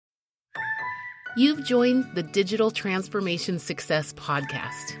You've joined the Digital Transformation Success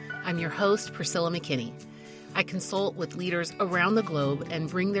Podcast. I'm your host, Priscilla McKinney. I consult with leaders around the globe and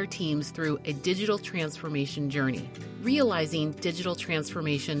bring their teams through a digital transformation journey. Realizing digital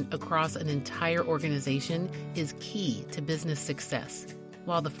transformation across an entire organization is key to business success.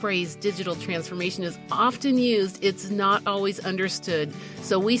 While the phrase digital transformation is often used, it's not always understood,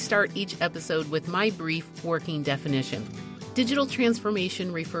 so we start each episode with my brief working definition. Digital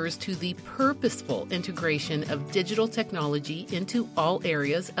transformation refers to the purposeful integration of digital technology into all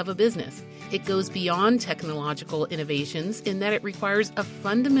areas of a business. It goes beyond technological innovations in that it requires a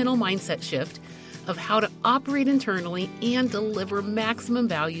fundamental mindset shift of how to operate internally and deliver maximum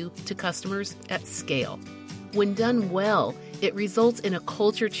value to customers at scale. When done well, it results in a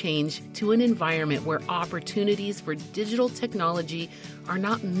culture change to an environment where opportunities for digital technology are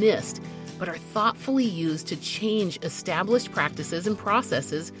not missed, but are thoughtfully used to change established practices and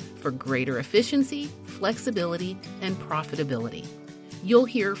processes for greater efficiency, flexibility, and profitability. You'll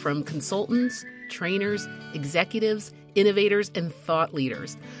hear from consultants, trainers, executives, innovators, and thought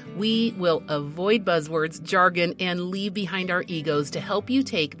leaders. We will avoid buzzwords, jargon, and leave behind our egos to help you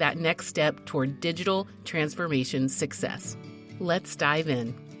take that next step toward digital transformation success. Let's dive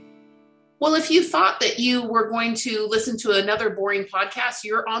in. Well, if you thought that you were going to listen to another boring podcast,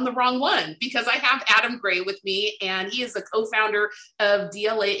 you're on the wrong one, because I have Adam Gray with me, and he is the co-founder of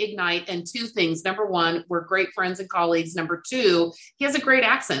DLA Ignite. And two things. Number one, we're great friends and colleagues. Number two, he has a great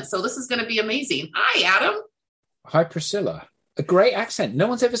accent. So this is going to be amazing. Hi, Adam. Hi, Priscilla. A great accent. No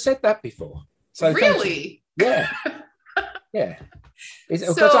one's ever said that before. So really? Yeah. Yeah.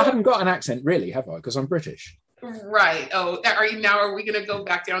 Because I haven't got an accent, really, have I? Because I'm British. Right. Oh, are we going to go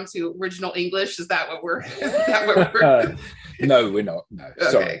back down to original English? Is that what we're? No, we're not. No, okay.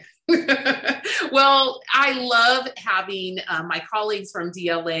 Sorry. Well, I love having my colleagues from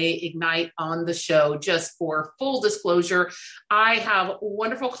DLA Ignite on the show. Just for full disclosure, I have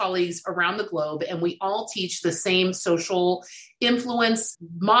wonderful colleagues around the globe, and we all teach the same social influence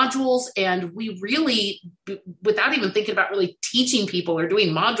modules. And we really, without even thinking about really teaching people or doing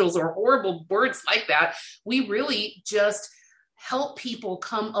modules or horrible words like that, we really just help people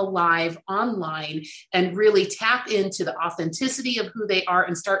come alive online and really tap into the authenticity of who they are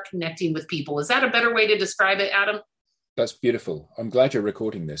and start connecting with people. Is that a better way to describe it, Adam? That's beautiful. I'm glad you're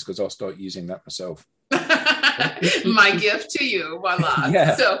recording this, because I'll start using that myself. My gift to you. Voila.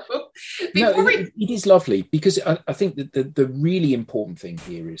 Yeah. So it is lovely, because I think that the really important thing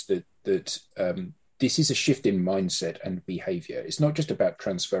here is that this is a shift in mindset and behavior. It's not just about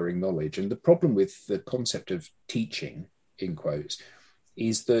transferring knowledge. And the problem with the concept of teaching, in quotes,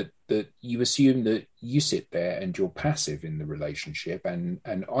 is that you assume that you sit there and you're passive in the relationship, and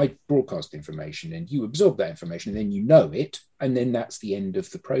I broadcast information and you absorb that information, and then you know it, and then that's the end of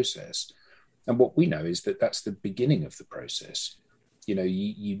the process. And what we know is that that's the beginning of the process. You know,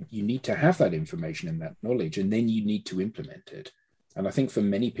 you need to have that information and that knowledge, and then you need to implement it. And I think for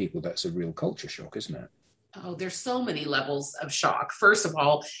many people, that's a real culture shock, isn't it? Oh, there's so many levels of shock. First of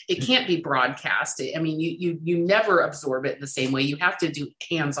all, it can't be broadcast. I mean, you never absorb it the same way. You have to do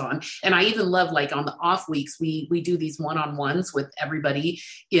hands-on. And I even love, like, on the off weeks, we do these one-on-ones with everybody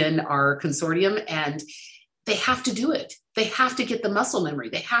in our consortium, and they have to do it. They have to get the muscle memory.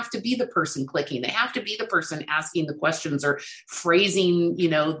 They have to be the person clicking. They have to be the person asking the questions or phrasing,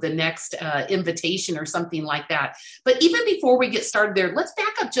 the next invitation or something like that. But even before we get started there, let's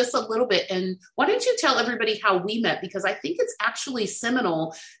back up just a little bit. And why don't you tell everybody how we met? Because I think it's actually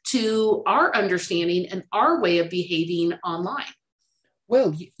seminal to our understanding and our way of behaving online.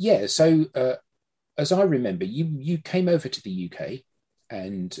 Well, yeah. So as I remember, you came over to the UK,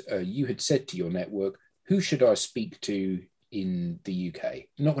 and you had said to your network, who should I speak to in the UK?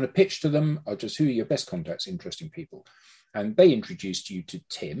 I'm not going to pitch to them. Who are your best contacts, interesting people? And they introduced you to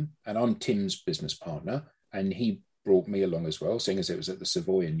Tim, and I'm Tim's business partner. And he brought me along as well, seeing as it was at the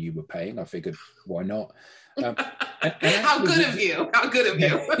Savoy and you were paying. I figured, why not? And how good of you. How good of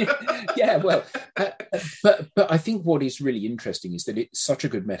you. Yeah, well, but I think what is really interesting is that it's such a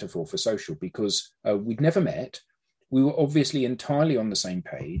good metaphor for social, because we'd never met. We were obviously entirely on the same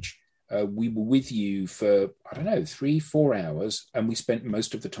page. We were with you for, 3-4 hours, and we spent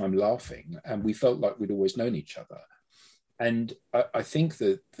most of the time laughing, and we felt like we'd always known each other. And I think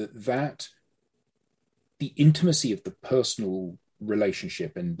that the intimacy of the personal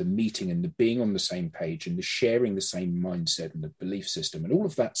relationship and the meeting and the being on the same page and the sharing the same mindset and the belief system and all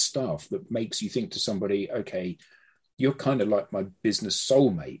of that stuff that makes you think to somebody, okay, you're kind of like my business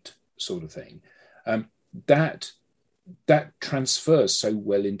soulmate sort of thing. That transfers so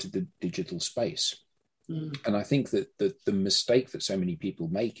well into the digital space. And I think that the mistake that so many people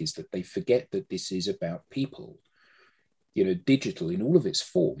make is that they forget that this is about people. You know, digital in all of its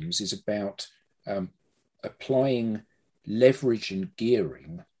forms is about applying leverage and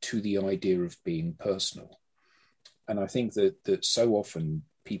gearing to the idea of being personal. And I think that so often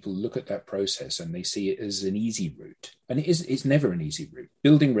people look at that process and they see it as an easy route. And it's never an easy route.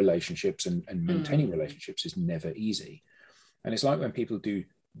 Building relationships and maintaining relationships is never easy. And it's like when people do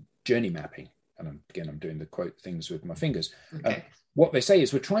journey mapping, and I'm doing the quote things with my fingers. Okay. What they say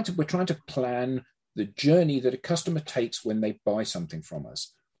is we're trying to plan the journey that a customer takes when they buy something from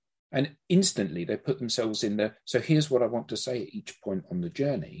us. And instantly they put themselves in there. So here's what I want to say at each point on the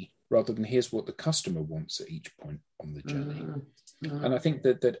journey, rather than here's what the customer wants at each point on the journey. And I think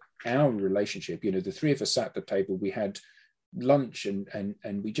that our relationship, you know, the three of us sat at the table, we had lunch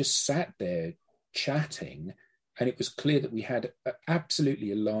and we just sat there chatting. And it was clear that we had an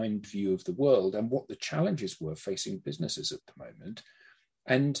absolutely aligned view of the world and what the challenges were facing businesses at the moment.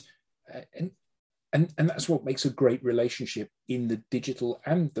 And that's what makes a great relationship in the digital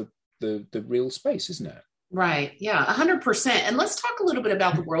and the real space, isn't it? Right. Yeah, 100%. And let's talk a little bit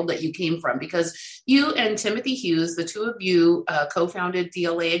about the world that you came from, because you and Timothy Hughes, the two of you co-founded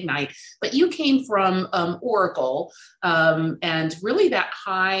DLA Ignite, but you came from Oracle and really that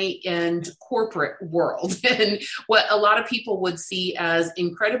high-end corporate world and what a lot of people would see as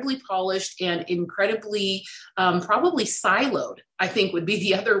incredibly polished and incredibly probably siloed, I think would be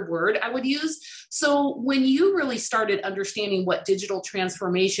the other word I would use. So when you really started understanding what digital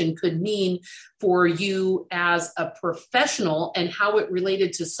transformation could mean for you as a professional and how it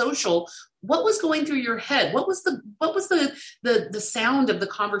related to social, what was going through your head? What was the sound of the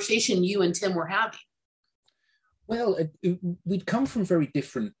conversation you and Tim were having? Well, we'd come from very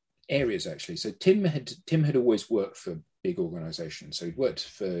different areas, actually. So Tim had always worked for big organizations. So he'd worked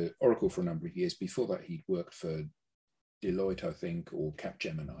for Oracle for a number of years. Before that, he'd worked for Deloitte, I think, or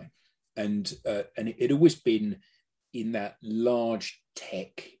Capgemini. And it had always been in that large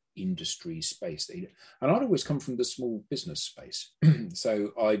tech industry space. And I'd always come from the small business space.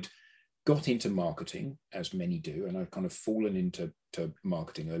 So I'd got into marketing, as many do, and I'd kind of fallen into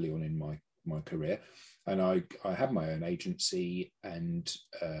marketing early on in my career. And I had my own agency, and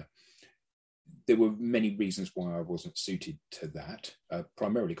there were many reasons why I wasn't suited to that,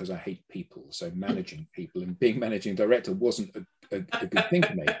 primarily because I hate people. So managing people and being managing director wasn't a good thing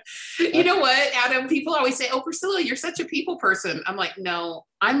for me. You know what, Adam? People always say, "Oh, Priscilla, you're such a people person." I'm like, no,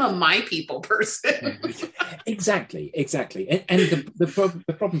 I'm a my people person. Exactly. And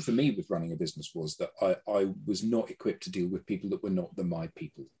the problem for me with running a business was that I was not equipped to deal with people that were not the my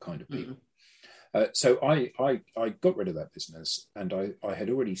people kind of people. So I got rid of that business, and I had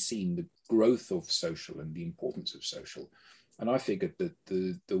already seen the growth of social and the importance of social. And I figured that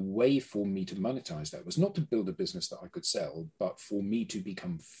the way for me to monetize that was not to build a business that I could sell, but for me to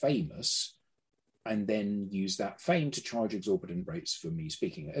become famous and then use that fame to charge exorbitant rates for me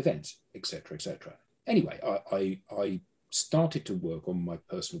speaking at events, etc., etc. Anyway, I started to work on my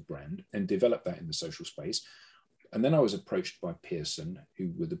personal brand and develop that in the social space. And then I was approached by Pearson,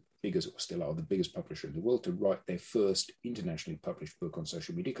 who were the biggest, or still are the biggest publisher in the world, to write their first internationally published book on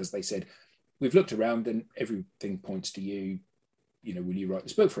social media, because they said, we've looked around and everything points to you. You know, will you write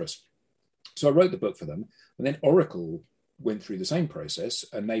this book for us? So I wrote the book for them. And then Oracle went through the same process,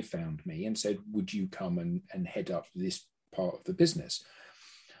 and they found me and said, would you come and head up this part of the business?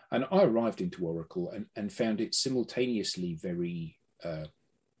 And I arrived into Oracle and found it simultaneously very,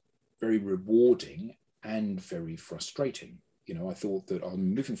 very rewarding and very frustrating. You know, I thought that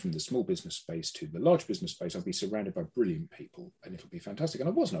I'm moving from the small business space to the large business space. I'll be surrounded by brilliant people and it'll be fantastic. And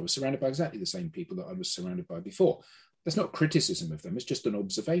I wasn't. I was surrounded by exactly the same people that I was surrounded by before. That's not criticism of them. It's just an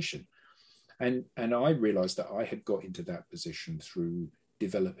observation. And I realized that I had got into that position through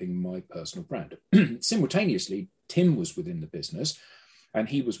developing my personal brand. Simultaneously, Tim was within the business and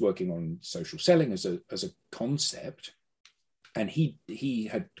he was working on social selling as a concept. And he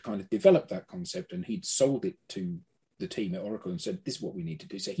had kind of developed that concept and he'd sold it to the team at Oracle and said, this is what we need to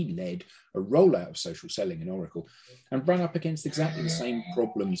do. So he led a rollout of social selling in Oracle and ran up against exactly the same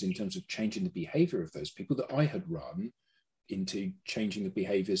problems in terms of changing the behavior of those people that I had run into changing the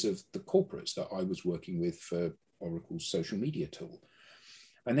behaviors of the corporates that I was working with for Oracle's social media tool.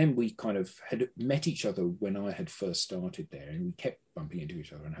 And then we kind of had met each other when I had first started there, and we kept bumping into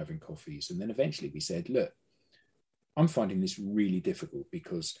each other and having coffees. And then eventually we said, look, I'm finding this really difficult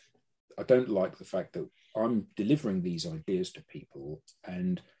because I don't like the fact that I'm delivering these ideas to people,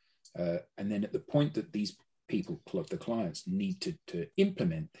 and then at the point that these people, the clients, need to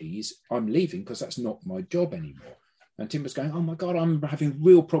implement these, I'm leaving because that's not my job anymore. And Tim was going, oh my God, I'm having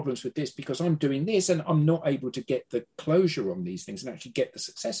real problems with this because I'm doing this and I'm not able to get the closure on these things and actually get the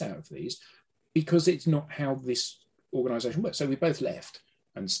success out of these because it's not how this organization works. So we both left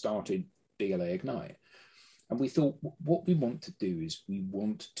and started DLA Ignite. And we thought, what we want to do is we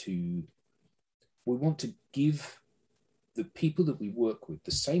want to give the people that we work with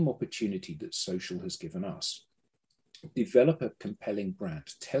the same opportunity that social has given us. Develop a compelling brand,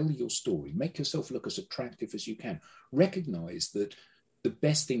 tell your story, make yourself look as attractive as you can. Recognize that the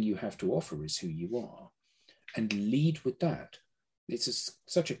best thing you have to offer is who you are, and lead with that. It's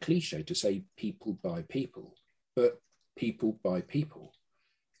such a cliche to say people buy people, but people buy people.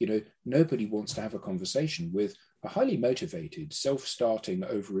 You know, nobody wants to have a conversation with a highly motivated, self-starting,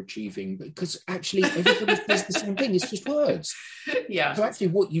 overachieving, because actually everybody says the same thing. It's just words. Yeah. So actually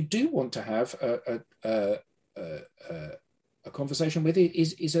what you do want to have a conversation with it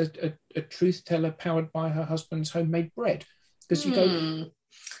is a truth teller powered by her husband's homemade bread, because you go,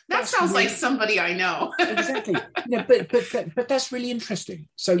 that sounds really, like somebody I know. Exactly. Yeah, but that's really interesting.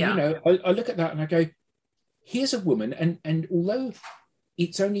 So you know, I look at that and I go, here's a woman, and although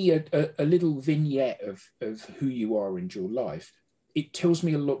it's only a little vignette of who you are in your life, it tells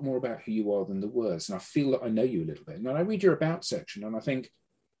me a lot more about who you are than the words, and I feel that I know you a little bit. And then I read your about section and I think,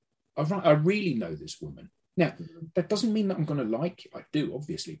 I really know this woman. Now, that doesn't mean that I'm going to like you. I do,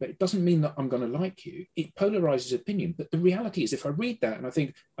 obviously, but it doesn't mean that I'm going to like you. It polarizes opinion. But the reality is, if I read that and I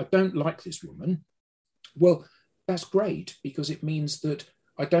think, I don't like this woman, well, that's great, because it means that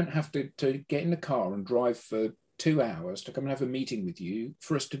I don't have to get in the car and drive for 2 hours to come and have a meeting with you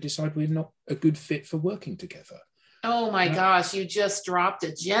for us to decide we're not a good fit for working together. Oh my gosh, you just dropped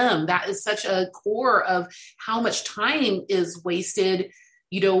a gem. That is such a core of how much time is wasted,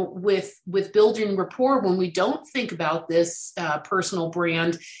 you know, with building rapport when we don't think about this personal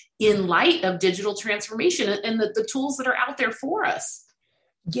brand in light of digital transformation and the tools that are out there for us.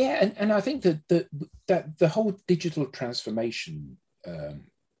 Yeah, and I think that the whole digital transformation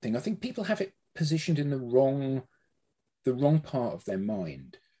thing, I think people have it positioned in the wrong part of their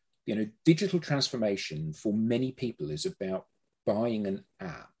mind. You know, digital transformation for many people is about buying an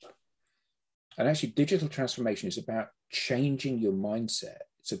app. And actually, digital transformation is about changing your mindset.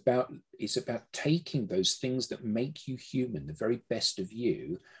 It's about taking those things that make you human, the very best of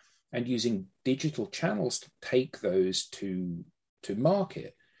you, and using digital channels to take those to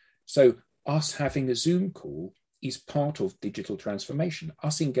market. So us having a Zoom call is part of digital transformation.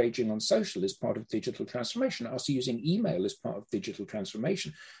 Us engaging on social is part of digital transformation. Us using email is part of digital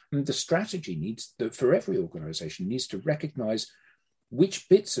transformation. And the strategy for every organization needs to recognize which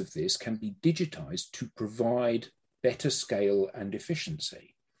bits of this can be digitized to provide better scale and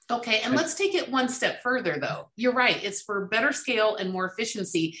efficiency. Okay, and let's take it one step further, though. You're right. It's for better scale and more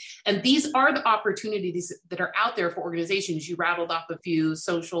efficiency. And these are the opportunities that are out there for organizations. You rattled off a few: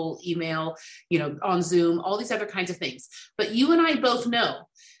 social, email, you know, on Zoom, all these other kinds of things. But you and I both know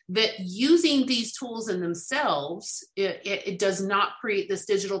that using these tools in themselves, it does not create this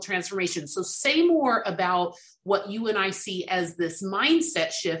digital transformation. So say more about what you and I see as this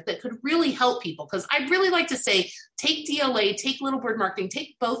mindset shift that could really help people. Because I'd really like to say, take DLA, take Little Bird Marketing,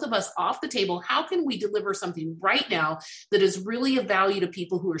 take both of us off the table. How can we deliver something right now that is really of value to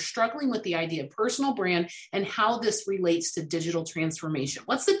people who are struggling with the idea of personal brand and how this relates to digital transformation?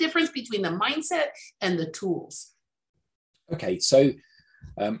 What's the difference between the mindset and the tools? Okay, so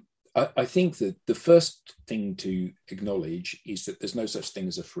I think that the first thing to acknowledge is that there's no such thing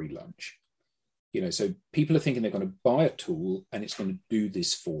as a free lunch. You know, so people are thinking they're going to buy a tool and it's going to do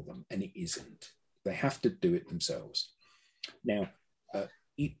this for them, and it isn't. They have to do it themselves. Now,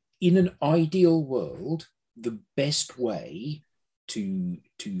 in an ideal world, the best way to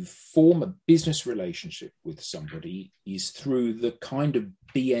form a business relationship with somebody is through the kind of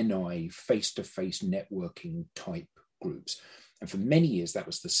BNI, face-to-face networking type groups. And for many years, that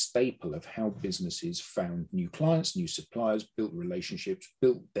was the staple of how businesses found new clients, new suppliers, built relationships,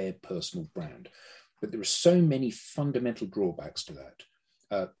 built their personal brand. But there are so many fundamental drawbacks to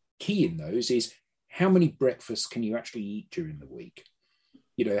that. Key in those is, how many breakfasts can you actually eat during the week?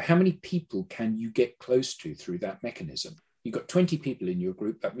 You know, how many people can you get close to through that mechanism? You've got 20 people in your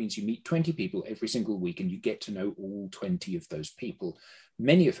group. That means you meet 20 people every single week and you get to know all 20 of those people.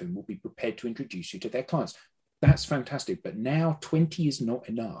 Many of whom will be prepared to introduce you to their clients. That's fantastic. But now 20 is not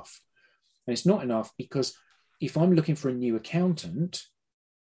enough. And it's not enough because if I'm looking for a new accountant,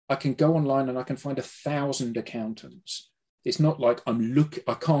 I can go online and I can find 1,000 accountants. It's not like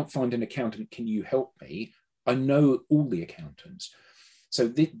I can't find an accountant. Can you help me? I know all the accountants.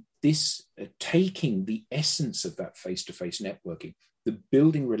 So this taking the essence of that face-to-face networking, the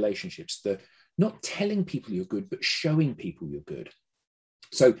building relationships, the not telling people you're good, but showing people you're good.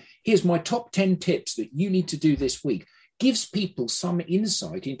 So here's my top 10 tips that you need to do this week. Gives people some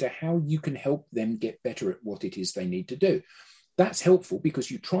insight into how you can help them get better at what it is they need to do. That's helpful because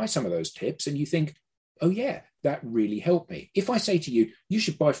you try some of those tips and you think, oh yeah, that really helped me. If I say to you, you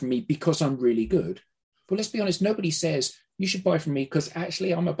should buy from me because I'm really good, well, let's be honest, nobody says you should buy from me because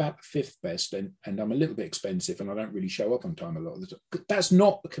actually I'm about the fifth best and I'm a little bit expensive and I don't really show up on time a lot of the time. That's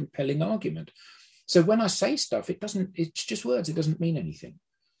not a compelling argument. So when I say stuff, it's just words, it doesn't mean anything.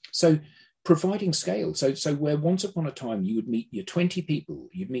 So providing scale. So where once upon a time you would meet your 20 people,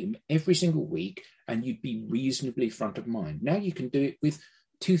 you'd meet them every single week and you'd be reasonably front of mind. Now you can do it with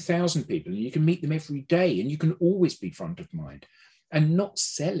 2,000 people and you can meet them every day and you can always be front of mind. And not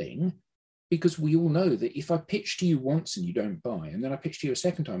selling, because we all know that if I pitch to you once and you don't buy, and then I pitch to you a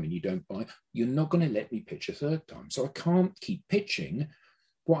second time and you don't buy, you're not going to let me pitch a third time. So I can't keep pitching.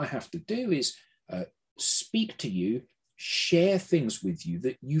 What I have to do is speak to you, share things with you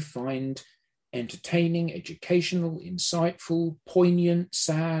that you find entertaining, educational, insightful, poignant,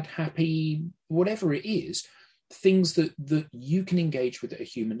 sad, happy, whatever it is, things that you can engage with at a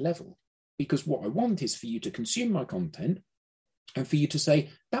human level. Because what I want is for you to consume my content and for you to say,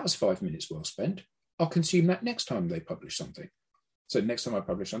 that was 5 minutes well spent. I'll consume that next time they publish something. So next time I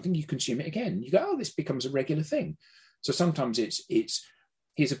publish something, you consume it again. You go, oh, this becomes a regular thing. So sometimes it's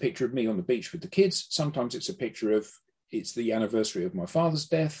here's a picture of me on the beach with the kids. Sometimes it's a picture of, it's the anniversary of my father's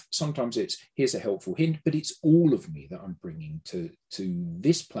death. Sometimes it's, here's a helpful hint, but it's all of me that I'm bringing to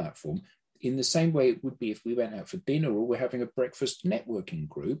this platform in the same way it would be if we went out for dinner or we're having a breakfast networking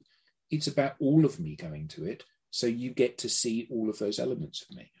group. It's about all of me going to it. So you get to see all of those elements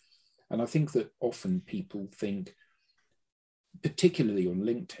of me. And I think that often people think, particularly on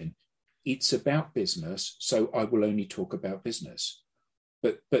LinkedIn, it's about business, so I will only talk about business.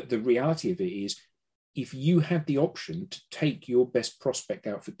 But the reality of it is, if you had the option to take your best prospect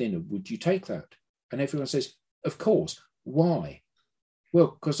out for dinner, would you take that? And everyone says, of course. Why?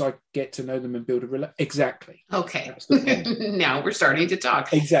 Well, because I get to know them and build a relationship. Exactly. Okay. Now we're starting to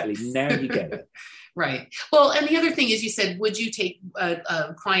talk. Exactly. Now you get it. Right. Well, and the other thing is, you said, would you take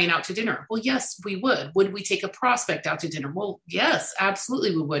a client out to dinner? Well, yes, we would. Would we take a prospect out to dinner? Well, yes,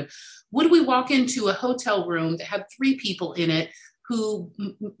 absolutely we would. Would we walk into a hotel room that had 3 people in it who,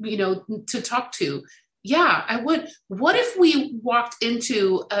 to talk to? Yeah, I would. What if we walked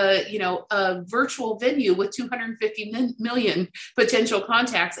into a virtual venue with 250 million potential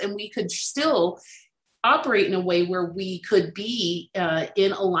contacts and we could still operate in a way where we could be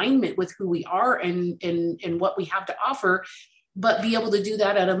in alignment with who we are and what we have to offer, but be able to do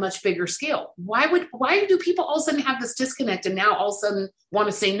that at a much bigger scale? Why do people all of a sudden have this disconnect and now all of a sudden want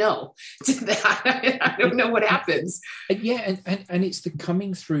to say no to that? I don't know what happens. Yeah, and it's the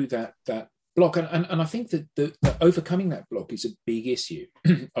coming through that block. And I think that the overcoming that block is a big issue.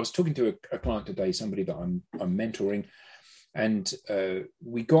 I was talking to a client today, somebody that I'm mentoring, and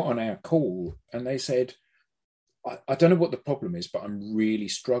we got on our call and they said, I don't know what the problem is, but I'm really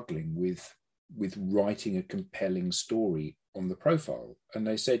struggling with writing a compelling story on the profile. And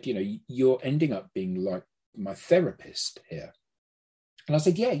they said, you're ending up being like my therapist here. And I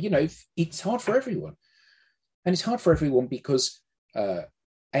said, yeah, it's hard for everyone. And it's hard for everyone because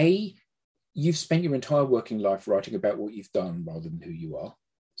you've spent your entire working life writing about what you've done rather than who you are.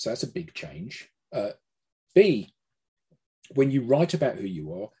 So that's a big change. B, when you write about who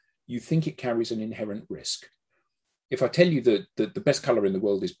you are, you think it carries an inherent risk. If I tell you that the best color in the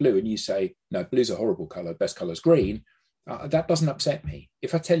world is blue and you say, no, blue's a horrible color, best color is green, that doesn't upset me.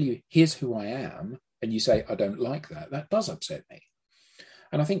 If I tell you, here's who I am, and you say, I don't like that, that does upset me.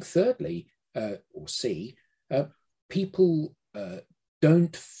 And I think thirdly, or C, people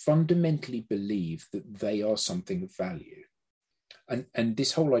don't fundamentally believe that they are something of value. And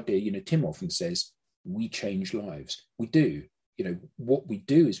this whole idea, Tim often says, we change lives. We do. What we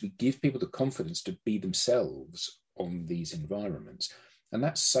do is we give people the confidence to be themselves on these environments. And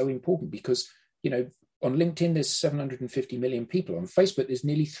that's so important because, on LinkedIn, there's 750 million people. On Facebook, there's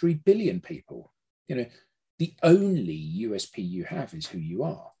nearly 3 billion people. The only USP you have is who you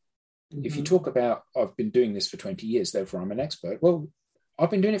are. Mm-hmm. If you talk about, I've been doing this for 20 years, therefore I'm an expert. Well,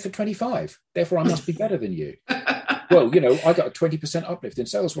 I've been doing it for 25, therefore I must be better than you. Well, I got a 20% uplift in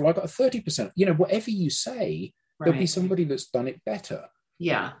sales. Well, I got a 30%. Whatever you say, right, there'll be somebody that's done it better.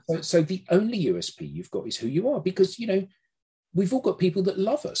 Yeah. So the only USP you've got is who you are, because, we've all got people that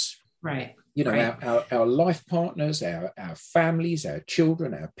love us. Right. Right. Our life partners, our families, our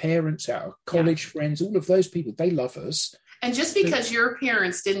children, our parents, our college friends, all of those people, they love us. And just because your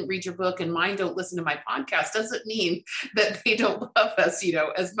parents didn't read your book and mine don't listen to my podcast doesn't mean that they don't love us,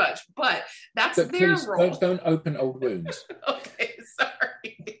 as much. But that's their please, role. Don't open old wounds. Okay,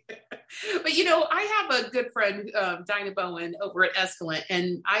 sorry. But I have a good friend, Dinah Bowen, over at Escalent,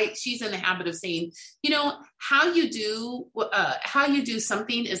 and she's in the habit of saying, how you do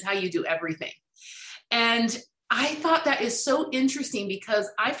something is how you do everything. And I thought that is so interesting because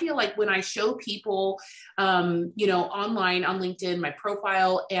I feel like when I show people, online on LinkedIn, my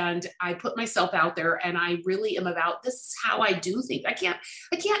profile, and I put myself out there and I really am about, this is how I do things. I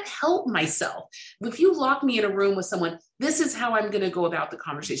can't help myself. If you lock me in a room with someone, this is how I'm going to go about the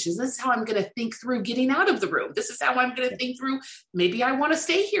conversations. This is how I'm going to think through getting out of the room. This is how I'm going to think through, maybe I want to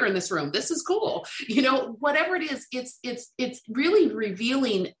stay here in this room. This is cool. Whatever it is, it's really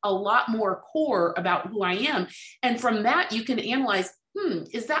revealing a lot more core about who I am. And from that, you can analyze,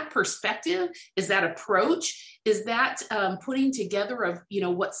 is that perspective? Is that approach? Is that putting together of,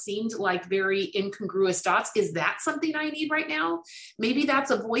 what seemed like very incongruous dots? Is that something I need right now? Maybe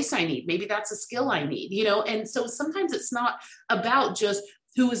that's a voice I need. Maybe that's a skill I need, and so sometimes it's not about just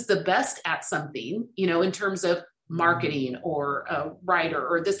who is the best at something, in terms of marketing or a writer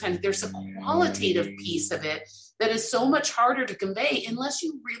or this kind of, there's a qualitative piece of it that is so much harder to convey unless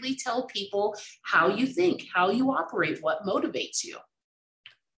you really tell people how you think, how you operate, what motivates you.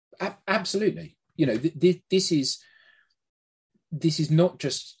 Absolutely. This is not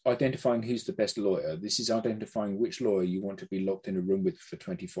just identifying who's the best lawyer. This is identifying which lawyer you want to be locked in a room with for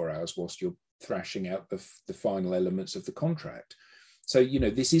 24 hours whilst you're thrashing out the final elements of the contract. So,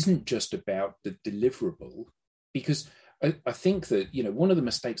 this isn't just about the deliverable, because I think that, one of the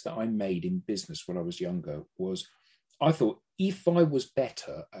mistakes that I made in business when I was younger was I thought if I was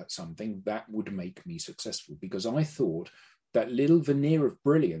better at something, that would make me successful, because I thought that little veneer of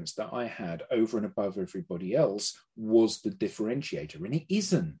brilliance that I had over and above everybody else was the differentiator. And it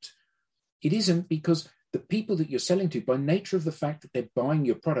isn't. It isn't, because the people that you're selling to, by nature of the fact that they're buying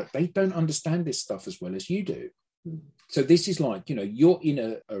your product, they don't understand this stuff as well as you do. So this is like, you're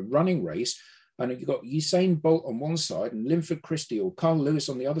in a running race and you've got Usain Bolt on one side and Linford Christie or Carl Lewis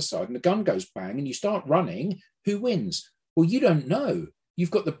on the other side, and the gun goes bang and you start running. Who wins? Well, you don't know.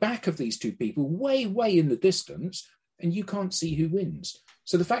 You've got the back of these two people way, way in the distance, and you can't see who wins.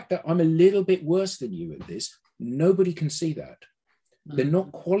 So the fact that I'm a little bit worse than you at this, nobody can see that. They're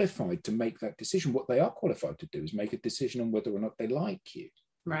not qualified to make that decision. What they are qualified to do is make a decision on whether or not they like you.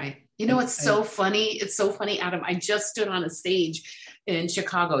 Right. It's so funny. It's so funny, Adam. I just stood on a stage in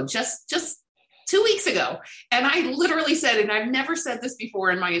Chicago just 2 weeks ago. And I literally said, and I've never said this before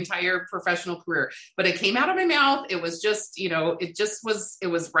in my entire professional career, but it came out of my mouth. It was just, it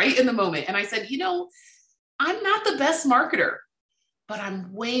was right in the moment. And I said, I'm not the best marketer, but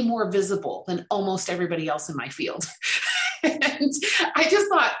I'm way more visible than almost everybody else in my field. And I just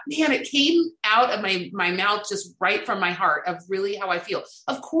thought, man, it came out of my mouth just right from my heart of really how I feel.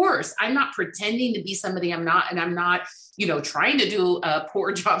 Of course, I'm not pretending to be somebody I'm not, and I'm not, trying to do a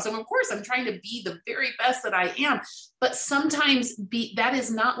poor job. So of course, I'm trying to be the very best that I am. But sometimes that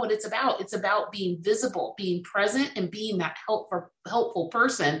is not what it's about. It's about being visible, being present, and being that helpful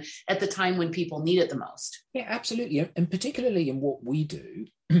person at the time when people need it the most. Yeah, absolutely. And particularly in what we do,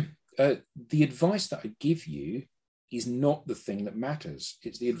 the advice that I give you is not the thing that matters.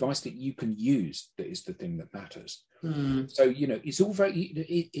 It's the advice that you can use that is the thing that matters. So, it's all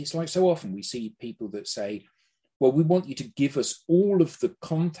it's like so often we see people that say, well, we want you to give us all of the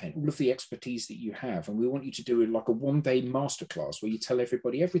content, all of the expertise that you have, and we want you to do like a one-day masterclass where you tell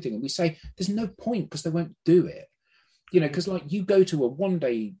everybody everything. And we say, there's no point, because they won't do it. Because like you go to a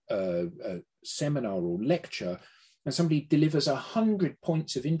one-day seminar or lecture and somebody delivers 100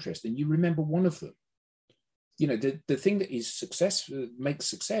 points of interest and you remember one of them. The thing that is makes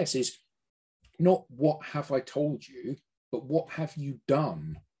success is not what have I told you, but what have you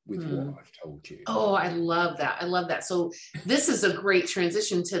done with what I've told you. Oh, I love that. So this is a great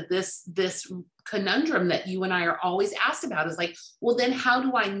transition to this conundrum that you and I are always asked about, is like, well, then how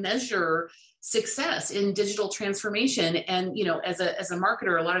do I measure success in digital transformation? And, as a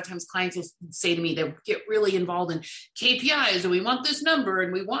marketer, a lot of times clients will say to me, they get really involved in KPIs, and we want this number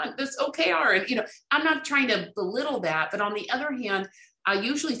and we want this OKR. And, I'm not trying to belittle that, but on the other hand, I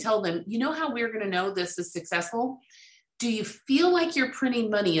usually tell them, how we're going to know this is successful? Do you feel like you're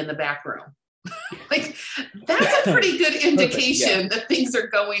printing money in the back room? Like, that's a pretty good indication that things are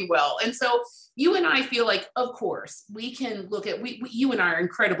going well. And so you and I feel like, of course, we can look at, you and I are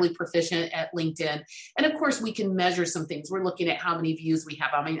incredibly proficient at LinkedIn. And of course, we can measure some things. We're looking at how many views we have.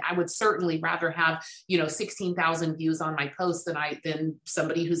 I mean, I would certainly rather have, 16,000 views on my post than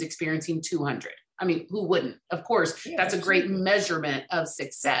somebody who's experiencing 200. I mean, who wouldn't? Of course, that's a great measurement of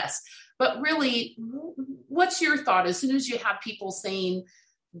success. But really, what's your thought as soon as you have people saying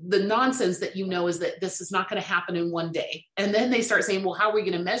the nonsense that is that this is not going to happen in one day? And then they start saying, well, how are we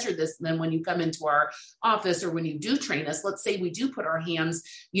going to measure this? And then when you come into our office or when you do train us, let's say we do put our hands,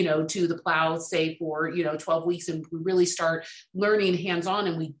 to the plow, say for, 12 weeks, and we really start learning hands-on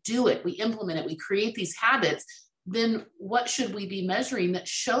and we do it, we implement it, we create these habits. Then what should we be measuring that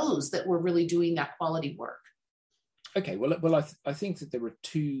shows that we're really doing that quality work? Okay, well, I think that there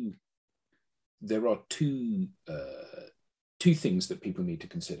are two things that people need to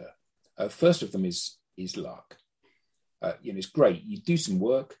consider. First of them is luck. It's great. You do some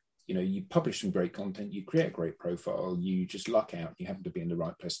work, you publish some great content, you create a great profile, you just luck out, you happen to be in the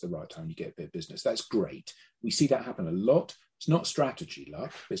right place at the right time, you get a bit of business. That's great. We see that happen a lot. It's not strategy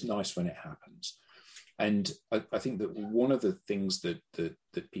luck, but it's nice when it happens. And I think that one of the things that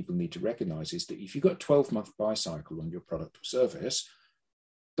people need to recognize is that if you've got a 12-month buy cycle on your product or service,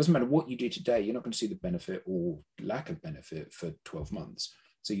 doesn't matter what you do today, you're not going to see the benefit or lack of benefit for 12 months.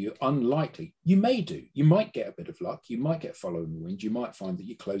 So you're unlikely. You might get a bit of luck. You might get following the wind. You might find that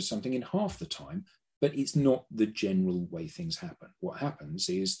you close something in half the time, but it's not the general way things happen. What happens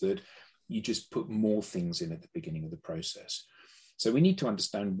is that you just put more things in at the beginning of the process. So we need to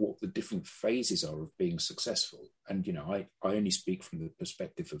understand what the different phases are of being successful. And, I only speak from the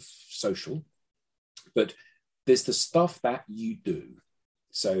perspective of social, but there's the stuff that you do.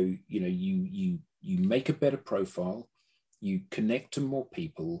 So, you make a better profile, you connect to more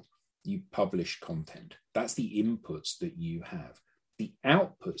people, you publish content. That's the inputs that you have. The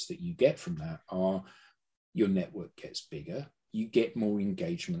outputs that you get from that are your network gets bigger, you get more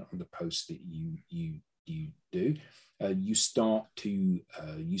engagement on the posts that you do. You start to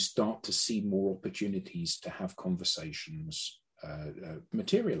see more opportunities to have conversations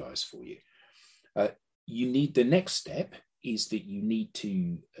materialize for you. You need the next step is that you need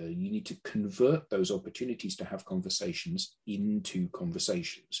to convert those opportunities to have conversations into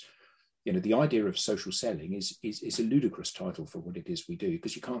conversations. The idea of social selling is a ludicrous title for what it is we do,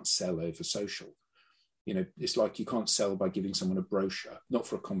 because you can't sell over social. It's like you can't sell by giving someone a brochure, not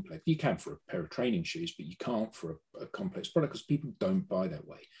for a complex. You can for a pair of training shoes, but you can't for a complex product because people don't buy that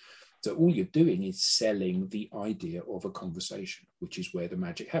way. So all you're doing is selling the idea of a conversation, which is where the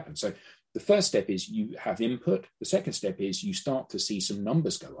magic happens. So the first step is you have input. The second step is you start to see some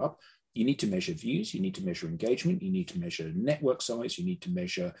numbers go up. You need to measure views. You need to measure engagement. You need to measure network size. You need to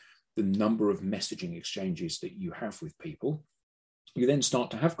measure the number of messaging exchanges that you have with people. You then start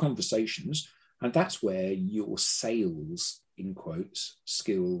to have conversations, and that's where your sales, in quotes,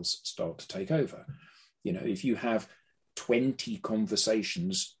 skills start to take over. If you have 20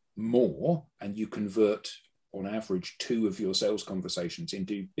 conversations more and you convert on average 2 of your sales conversations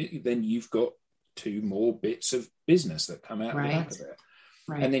into, then you've got 2 more bits of business that come out of the back of it.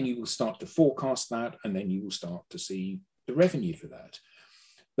 Right. And then you will start to forecast that, and then you will start to see the revenue for that.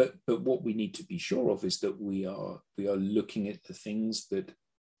 But what we need to be sure of is that we are looking at the things that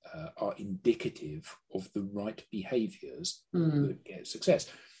are indicative of the right behaviors that get success.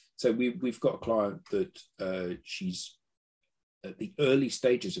 So we've got a client that she's at the early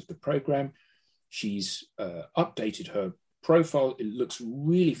stages of the program. She's updated her profile. It looks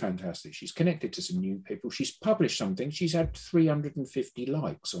really fantastic. She's connected to some new people. She's published something. She's had 350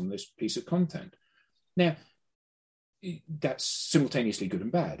 likes on this piece of content. Now, that's simultaneously good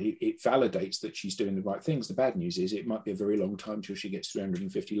and bad. It validates that she's doing the right things. The bad news is it might be a very long time till she gets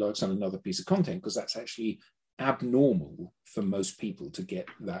 350 likes on another piece of content, because that's actually abnormal for most people to get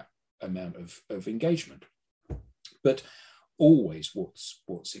that amount of engagement. But always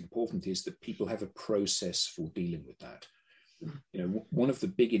what's important is that people have a process for dealing with that. One of the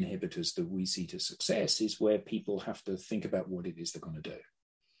big inhibitors that we see to success is where people have to think about what it is they're going to do.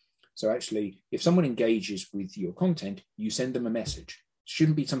 So actually, if someone engages with your content, you send them a message. It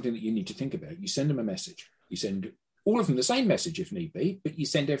shouldn't be something that you need to think about. You send them a message. You send all of them the same message if need be, but you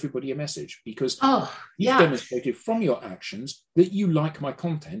send everybody a message, because you've demonstrated from your actions that you like my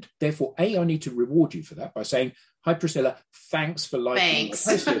content. Therefore, I need to reward you for that by saying, hi, Priscilla, thanks for liking my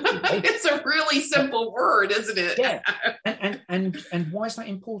post here today. It's a really simple word, isn't it? Yeah. And why is that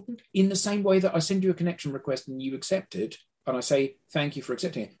important? In the same way that I send you a connection request and you accept it, and I say, thank you for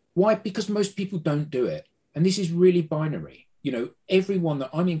accepting it. Why? Because most people don't do it. And this is really binary. Everyone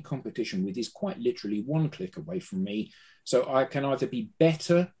that I'm in competition with is quite literally one click away from me. So I can either be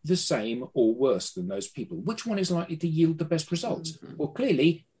better, the same, or worse than those people. Which one is likely to yield the best results? Mm-hmm. Well,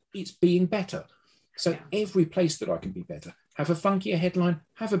 clearly, it's being better. So every place that I can be better, have a funkier headline,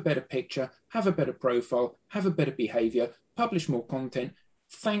 have a better picture, have a better profile, have a better behavior, publish more content,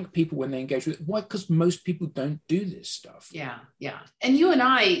 thank people when they engage with it. Why? Because most people don't do this stuff. Yeah. And you and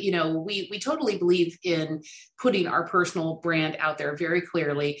I, we totally believe in putting our personal brand out there very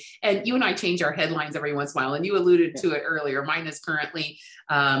clearly. And you and I change our headlines every once in a while. And you alluded to it earlier. Mine is currently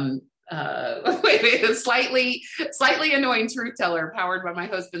slightly annoying truth teller powered by my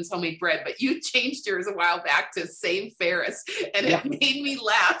husband's homemade bread, but you changed yours a while back to Save Ferris, and it made me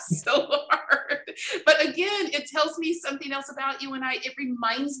laugh so hard. But again, it tells me something else about you and I. It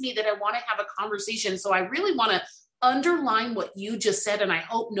reminds me that I want to have a conversation. So I really want to underline what you just said, and I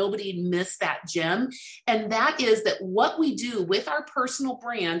hope nobody missed that gem. And that is that what we do with our personal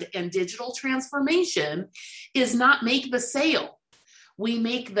brand and digital transformation is not make the sale. We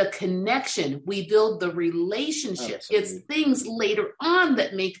make the connection. We build the relationship. Absolutely. It's things later on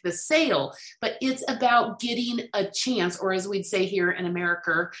that make the sale, but it's about getting a chance, or as we'd say here in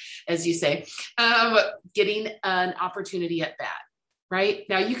America, as you say, getting an opportunity at bat, right?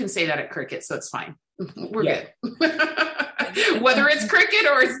 Now you can say that at cricket, so it's fine. We're good. Whether it's cricket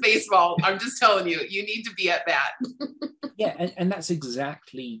or it's baseball, I'm just telling you, you need to be at bat. And that's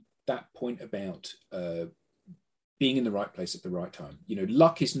exactly that point about being in the right place at the right time.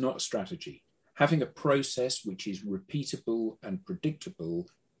 Luck is not a strategy. Having a process which is repeatable and predictable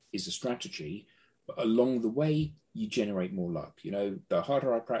is a strategy, but along the way, you generate more luck. The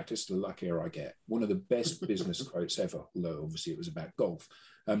harder I practice, the luckier I get. One of the best business quotes ever, although obviously it was about golf.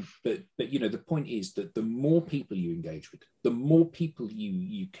 But the point is that the more people you engage with, the more people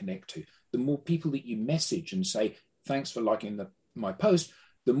you connect to, the more people that you message and say, thanks for liking my post,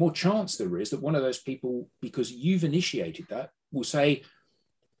 the more chance there is that one of those people, because you've initiated that, will say,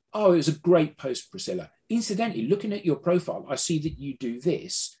 oh, it was a great post, Priscilla. Incidentally, looking at your profile, I see that you do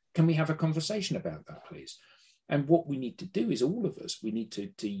this. Can we have a conversation about that, please? And what we need to do is, all of us, we need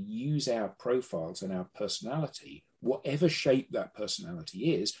to use our profiles and our personality, whatever shape that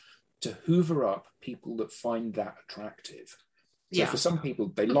personality is, to hoover up people that find that attractive. So for some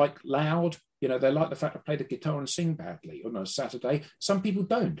people, they like loud, they like the fact I play the guitar and sing badly on a Saturday. Some people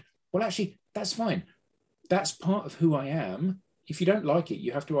don't. Well, actually, that's fine. That's part of who I am. If you don't like it,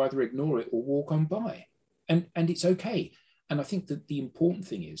 you have to either ignore it or walk on by. And it's okay. And I think that the important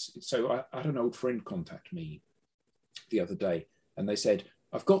thing is, so I had an old friend contact me the other day, and they said,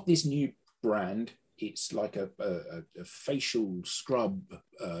 I've got this new brand. It's like a facial scrub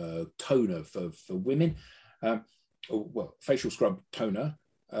toner for women. Facial scrub toner,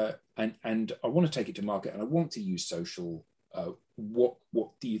 and I want to take it to market, and I want to use social. What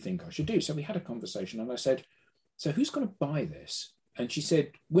do you think I should do? So we had a conversation, and I said, so who's going to buy this? And she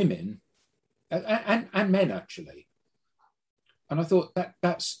said, women, and men actually. And I thought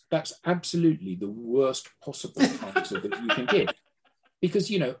that's absolutely the worst possible answer that you can give,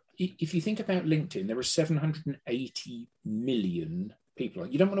 because if you think about LinkedIn, there are 780 million people.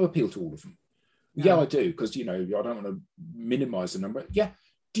 You don't want to appeal to all of them. No. Yeah, I do, because, I don't want to minimize the number. Yeah.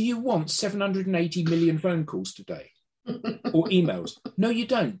 Do you want 780 million phone calls today or emails? No, you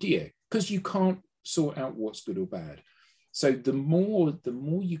don't, do you? Because you can't sort out what's good or bad. So the more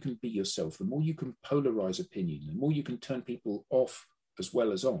you can be yourself, the more you can polarize opinion, the more you can turn people off as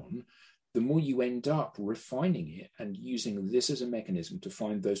well as on, the more you end up refining it and using this as a mechanism to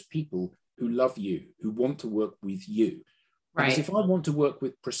find those people who love you, who want to work with you. Right. Because if I want to work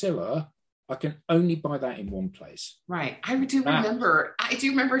with Priscilla, I can only buy that in one place. Right. I do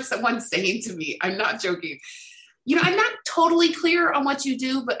remember someone saying to me, I'm not joking, I'm not totally clear on what you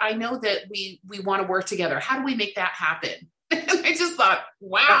do, but I know that we want to work together. How do we make that happen? And I just thought,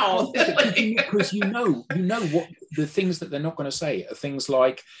 wow. Because you know what the things that they're not going to say are things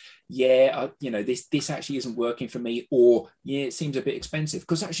like, this actually isn't working for me, or it seems a bit expensive.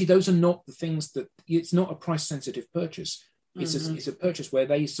 Because actually those are not the things that, it's not a price sensitive purchase. It's a purchase where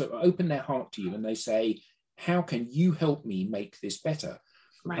they sort of open their heart to you and they say, how can you help me make this better?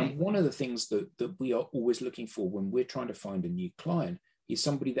 Right. And one of the things that we are always looking for when we're trying to find a new client is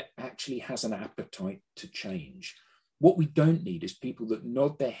somebody that actually has an appetite to change. What we don't need is people that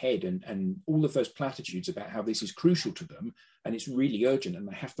nod their head and all of those platitudes about how this is crucial to them and it's really urgent and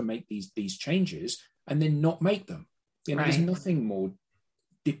they have to make these changes and then not make them. Right. There's nothing more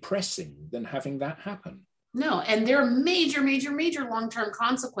depressing than having that happen. No, and there are major, major, major long-term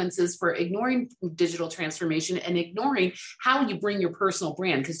consequences for ignoring digital transformation and ignoring how you bring your personal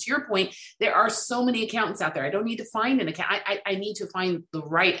brand. Because to your point, there are so many accountants out there. I don't need to find an accountant. I need to find the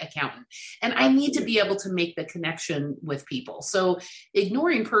right accountant. And I need to be able to make the connection with people. So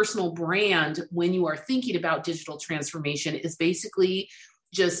ignoring personal brand when you are thinking about digital transformation is basically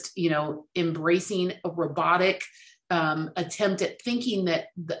just, embracing a robotic attempt at thinking that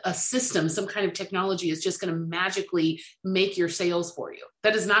a system, some kind of technology is just going to magically make your sales for you.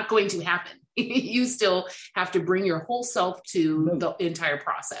 That is not going to happen. You still have to bring your whole self to the entire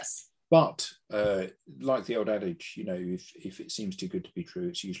process. But like the old adage, if it seems too good to be true,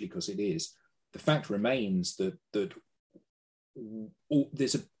 it's usually because it is. The fact remains that there's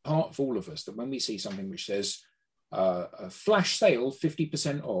a part of all of us that when we see something which says a flash sale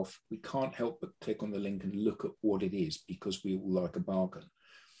 50% off, we can't help but click on the link and look at what it is because we all like a bargain.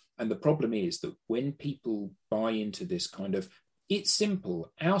 And the problem is that when people buy into this kind of, it's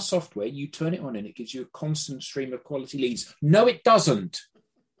simple, our software, you turn it on and it gives you a constant stream of quality leads. No, it doesn't.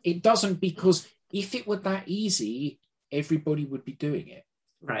 It doesn't, because if it were that easy, everybody would be doing it.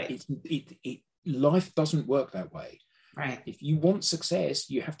 Right. Life doesn't work that way. Right. If you want success,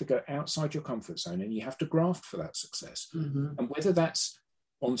 you have to go outside your comfort zone and you have to graft for that success. Mm-hmm. And whether that's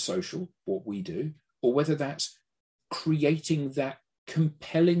on social, what we do, or whether that's creating that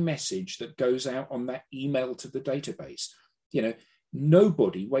compelling message that goes out on that email to the database.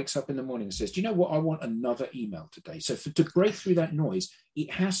 Nobody wakes up in the morning and says, do you know what? I want another email today. So to break through that noise,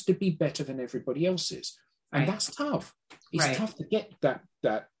 it has to be better than everybody else's. And that's tough. It's tough to get that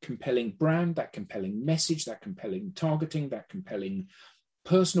compelling brand, that compelling message, that compelling targeting, that compelling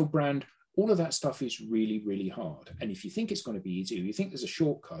personal brand. All of that stuff is really, really hard. And if you think it's going to be easy, or you think there's a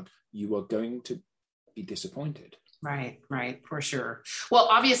shortcut, you are going to be disappointed. Right, for sure. Well,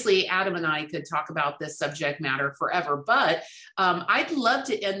 obviously, Adam and I could talk about this subject matter forever, but I'd love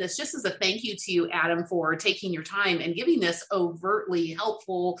to end this just as a thank you to you, Adam, for taking your time and giving this overtly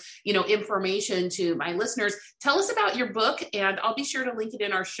helpful, information to my listeners. Tell us about your book, and I'll be sure to link it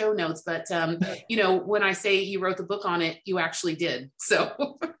in our show notes. But, when I say you wrote the book on it, you actually did.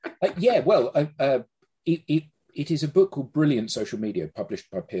 So, It is a book called Brilliant Social Media, published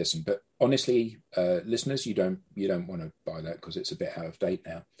by Pearson. But honestly, listeners, you don't want to buy that because it's a bit out of date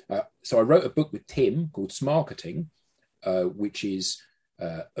now. So I wrote a book with Tim called Smarketing, which is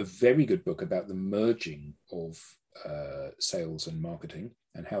a very good book about the merging of sales and marketing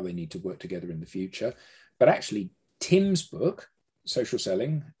and how they need to work together in the future. But actually, Tim's book, Social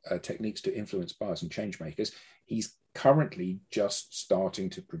Selling, Techniques to Influence Buyers and Changemakers, he's currently just starting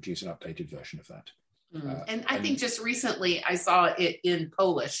to produce an updated version of that. And I think just recently I saw it in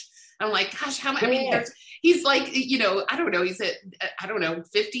Polish. I'm like, gosh, he's like, I don't know, he's at,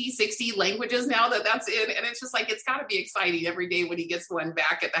 50, 60 languages now that's in. And it's just like, it's got to be exciting every day when he gets one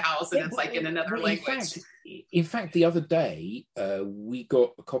back at the house and it's like in another language. In fact, the other day, we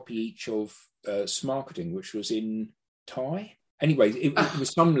got a copy each of Smarketing, which was in Thai. Anyway, it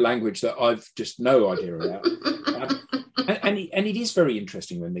was some language that I've just no idea about. And it is very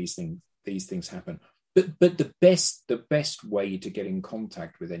interesting when these things happen. But the best way to get in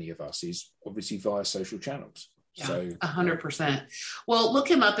contact with any of us is obviously via social channels. Yeah, so 100%. Well, look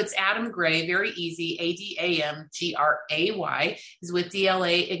him up. It's Adam Gray. Very easy. ADAMGRAY. He's with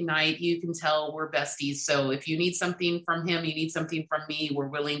DLA Ignite. You can tell we're besties. So if you need something from him, you need something from me, we're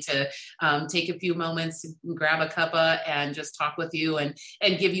willing to take a few moments, grab a cuppa, and just talk with you and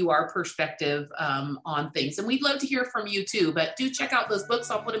give you our perspective on things. And we'd love to hear from you too. But do check out those books.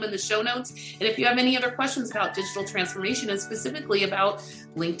 I'll put them in the show notes. And if you have any other questions about digital transformation and specifically about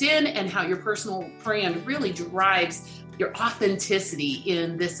LinkedIn and how your personal brand really drives your authenticity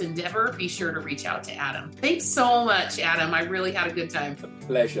in this endeavor, be sure to reach out to Adam. Thanks so much, Adam. I really had a good time. A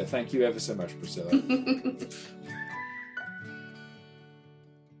pleasure. Thank you ever so much, Priscilla.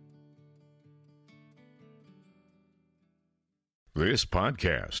 This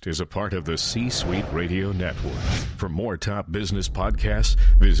podcast is a part of the C-Suite Radio Network. For more top business podcasts,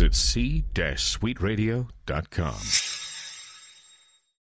 visit c-suiteradio.com.